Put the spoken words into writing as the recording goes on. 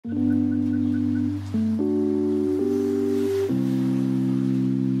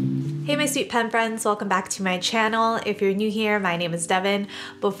Hey my sweet pen friends, welcome back to my channel. If you're new here, my name is Devin.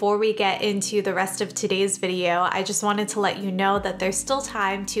 Before we get into the rest of today's video, I just wanted to let you know that there's still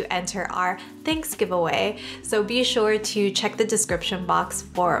time to enter our Thanks giveaway. So be sure to check the description box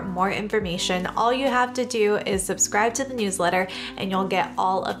for more information. All you have to do is subscribe to the newsletter and you'll get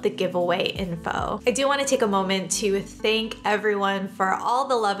all of the giveaway info. I do want to take a moment to thank everyone for all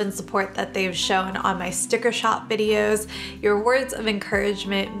the love and support that they've shown on my sticker shop videos. Your words of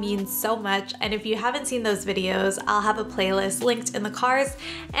encouragement mean so much, and if you haven't seen those videos, I'll have a playlist linked in the cards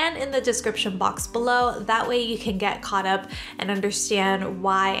and in the description box below. That way you can get caught up and understand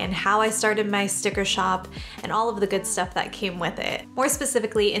why and how I started my sticker shop and all of the good stuff that came with it. More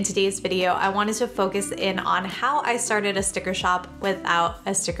specifically, in today's video, I wanted to focus in on how I started a sticker shop without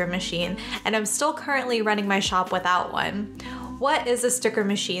a sticker machine, and I'm still currently running my shop without one. What is a sticker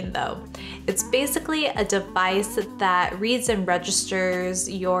machine though? It's basically a device that reads and registers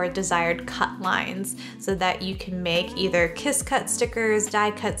your desired cut lines so that you can make either kiss cut stickers, die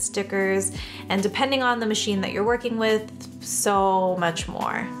cut stickers, and depending on the machine that you're working with, so much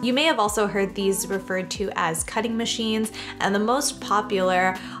more. You may have also heard these referred to as cutting machines, and the most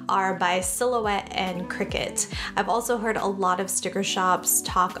popular are by Silhouette and Cricut. I've also heard a lot of sticker shops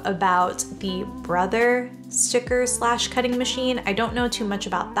talk about the Brother sticker slash cutting machine. I don't know too much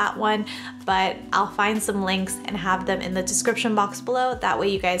about that one, but I'll find some links and have them in the description box below. That way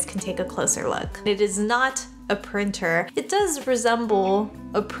you guys can take a closer look. It is not a printer. It does resemble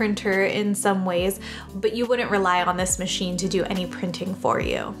a printer in some ways, but you wouldn't rely on this machine to do any printing for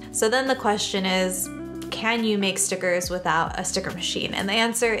you. So then the question is, can you make stickers without a sticker machine? And the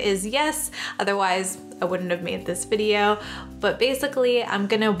answer is yes, otherwise I wouldn't have made this video. But basically, I'm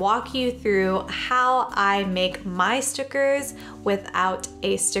gonna walk you through how I make my stickers without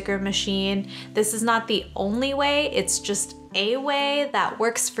a sticker machine. This is not the only way, it's just a way that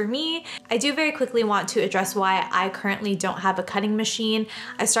works for me. I do very quickly want to address why I currently don't have a cutting machine.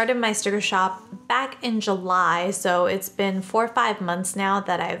 I started my sticker shop back in July, so it's been 4 or 5 months now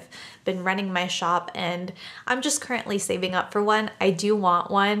that I've been running my shop, and I'm just currently saving up for one. I do want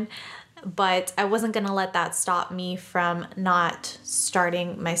one, but I wasn't gonna let that stop me from not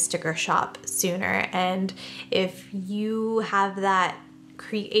starting my sticker shop sooner. And if you have that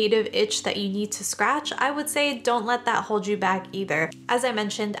creative itch that you need to scratch, I would say don't let that hold you back either. As I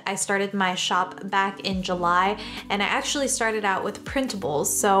mentioned, I started my shop back in July, and I actually started out with printables.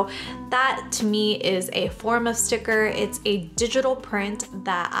 So that to me is a form of sticker. It's a digital print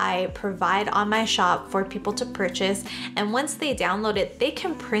that I provide on my shop for people to purchase, and once they download it, they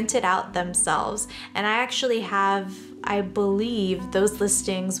can print it out themselves. And I actually have, I believe, those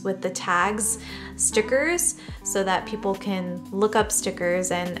listings with the tags stickers so that people can look up stickers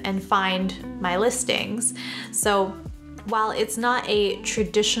and find my listings. So while it's not a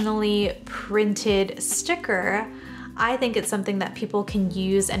traditionally printed sticker, I think it's something that people can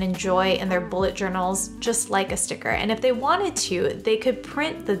use and enjoy in their bullet journals just like a sticker. And if they wanted to, they could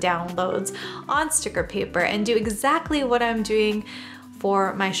print the downloads on sticker paper and do exactly what I'm doing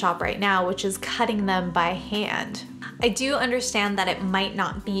for my shop right now, which is cutting them by hand. I do understand that it might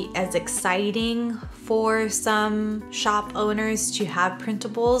not be as exciting for some shop owners to have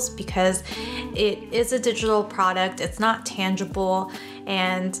printables because it is a digital product, it's not tangible,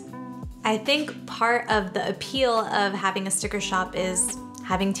 and I think part of the appeal of having a sticker shop is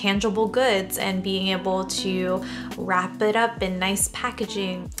having tangible goods and being able to wrap it up in nice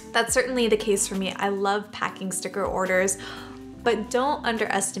packaging. That's certainly the case for me. I love packing sticker orders. But don't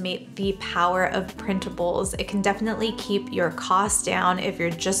underestimate the power of printables. It can definitely keep your costs down if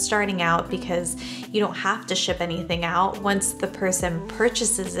you're just starting out because you don't have to ship anything out. Once the person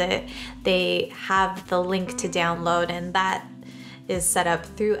purchases it, they have the link to download, and that is set up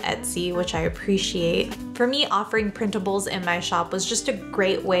through Etsy, which I appreciate. For me, offering printables in my shop was just a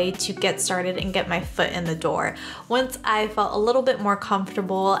great way to get started and get my foot in the door. Once I felt a little bit more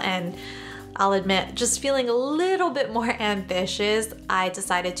comfortable and, I'll admit, just feeling a little bit more ambitious, I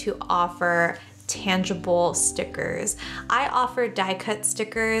decided to offer tangible stickers. I offer die cut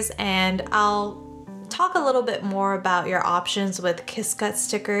stickers, and I'll talk a little bit more about your options with kiss cut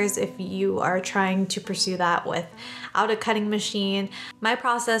stickers if you are trying to pursue that without a cutting machine. My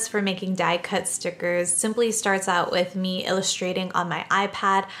process for making die cut stickers simply starts out with me illustrating on my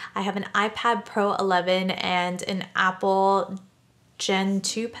iPad. I have an iPad Pro 11 and an Apple Gen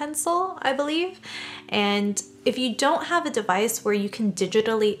 2 pencil, I believe. And if you don't have a device where you can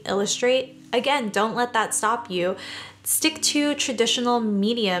digitally illustrate, again, don't let that stop you. Stick to traditional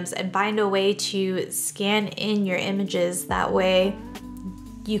mediums and find a way to scan in your images. That way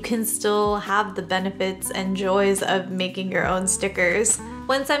you can still have the benefits and joys of making your own stickers.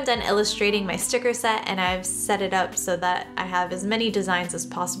 Once I'm done illustrating my sticker set and I've set it up so that I have as many designs as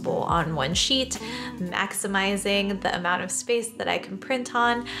possible on one sheet, maximizing the amount of space that I can print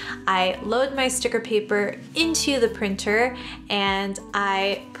on, I load my sticker paper into the printer and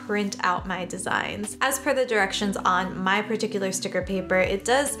I print out my designs. As per the directions on my particular sticker paper, it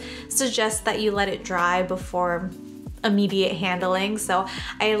does suggest that you let it dry before immediate handling, so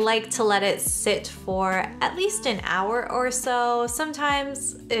I like to let it sit for at least an hour or so.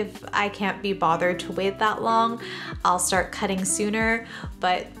 Sometimes if I can't be bothered to wait that long, I'll start cutting sooner,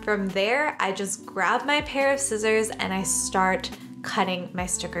 but from there I just grab my pair of scissors and I start cutting my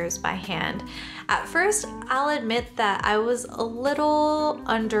stickers by hand. At first, I'll admit that I was a little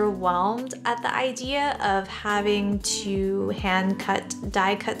underwhelmed at the idea of having to hand cut,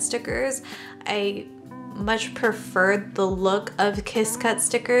 die cut stickers. I much preferred the look of Kiss Cut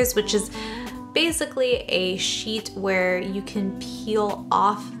stickers, which is basically a sheet where you can peel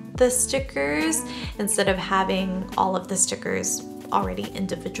off the stickers instead of having all of the stickers already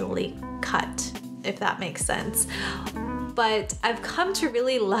individually cut, if that makes sense. But I've come to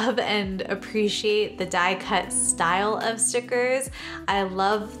really love and appreciate the die cut style of stickers. I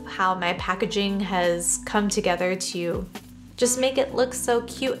love how my packaging has come together to just make it look so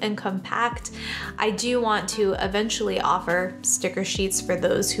cute and compact. I do want to eventually offer sticker sheets for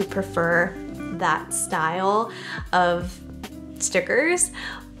those who prefer that style of stickers,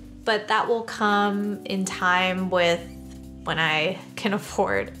 but that will come in time with when I can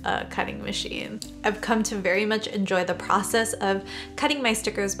afford a cutting machine. I've come to very much enjoy the process of cutting my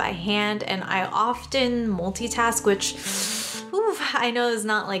stickers by hand, and I often multitask, which I know is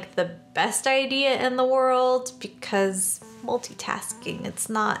not like the best idea in the world, because multitasking, it's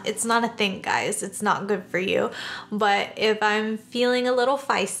not a thing, guys. It's not good for you. But if I'm feeling a little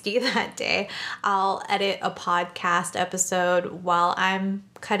feisty that day, I'll edit a podcast episode while I'm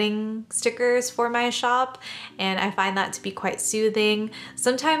cutting stickers for my shop, and I find that to be quite soothing.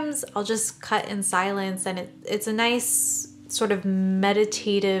 Sometimes I'll just cut in silence, and it's a nice sort of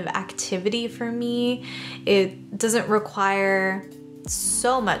meditative activity for me. It doesn't require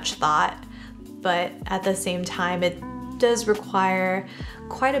so much thought, but at the same time, it does require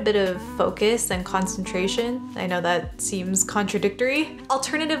quite a bit of focus and concentration. I know that seems contradictory.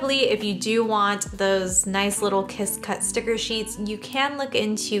 Alternatively, if you do want those nice little Kiss Cut sticker sheets, you can look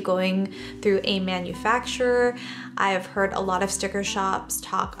into going through a manufacturer. I have heard a lot of sticker shops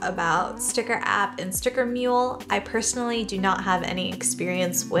talk about Sticker App and Sticker Mule. I personally do not have any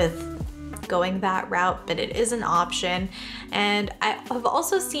experience with going that route, but it is an option. And I have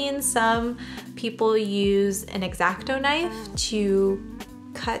also seen some people use an X-Acto knife to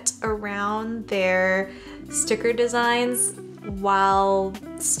cut around their sticker designs while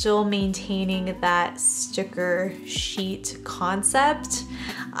still maintaining that sticker sheet concept.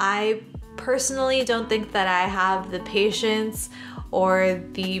 I personally don't think that I have the patience or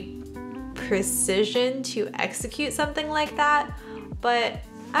the precision to execute something like that, but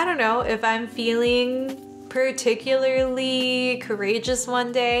I don't know, if I'm feeling particularly courageous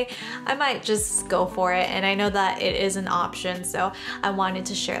one day, I might just go for it, and I know that it is an option, so I wanted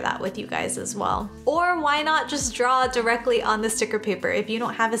to share that with you guys as well. Or why not just draw directly on the sticker paper? If you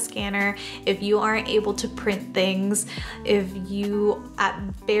don't have a scanner, if you aren't able to print things, if you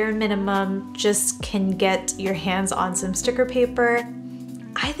at bare minimum just can get your hands on some sticker paper,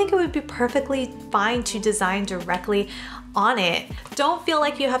 I think it would be perfectly fine to design directly on it. Don't feel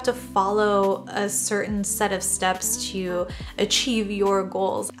like you have to follow a certain set of steps to achieve your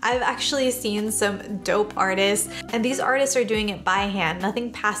goals. I've actually seen some dope artists, and these artists are doing it by hand.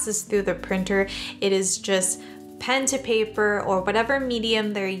 Nothing passes through the printer. It is just pen to paper or whatever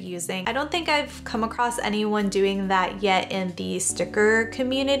medium they're using. I don't think I've come across anyone doing that yet in the sticker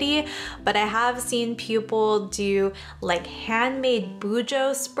community, but I have seen people do like handmade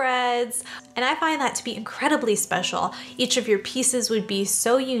bujo spreads, and I find that to be incredibly special. Each of your pieces would be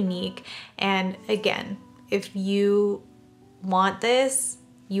so unique, and again, if you want this,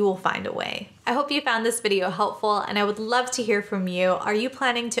 you will find a way. I hope you found this video helpful, and I would love to hear from you. Are you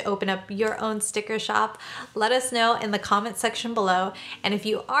planning to open up your own sticker shop? Let us know in the comment section below. And if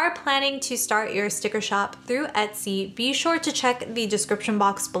you are planning to start your sticker shop through Etsy, be sure to check the description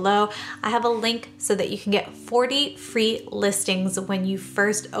box below. I have a link so that you can get 40 free listings when you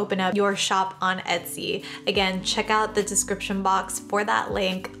first open up your shop on Etsy. Again, check out the description box for that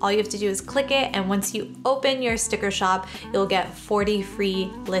link. All you have to do is click it, and once you open your sticker shop, you'll get 40 free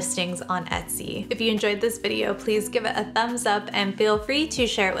listings on Etsy. Etsy. If you enjoyed this video, please give it a thumbs up and feel free to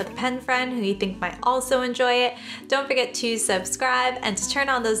share it with a pen friend who you think might also enjoy it. Don't forget to subscribe and to turn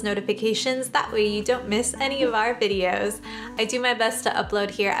on those notifications, that way you don't miss any of our videos. I do my best to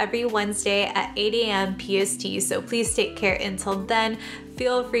upload here every Wednesday at 8 a.m. PST, so please take care until then.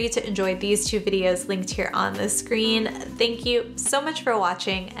 Feel free to enjoy these 2 videos linked here on the screen. Thank you so much for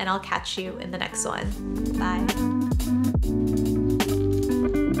watching, and I'll catch you in the next one. Bye.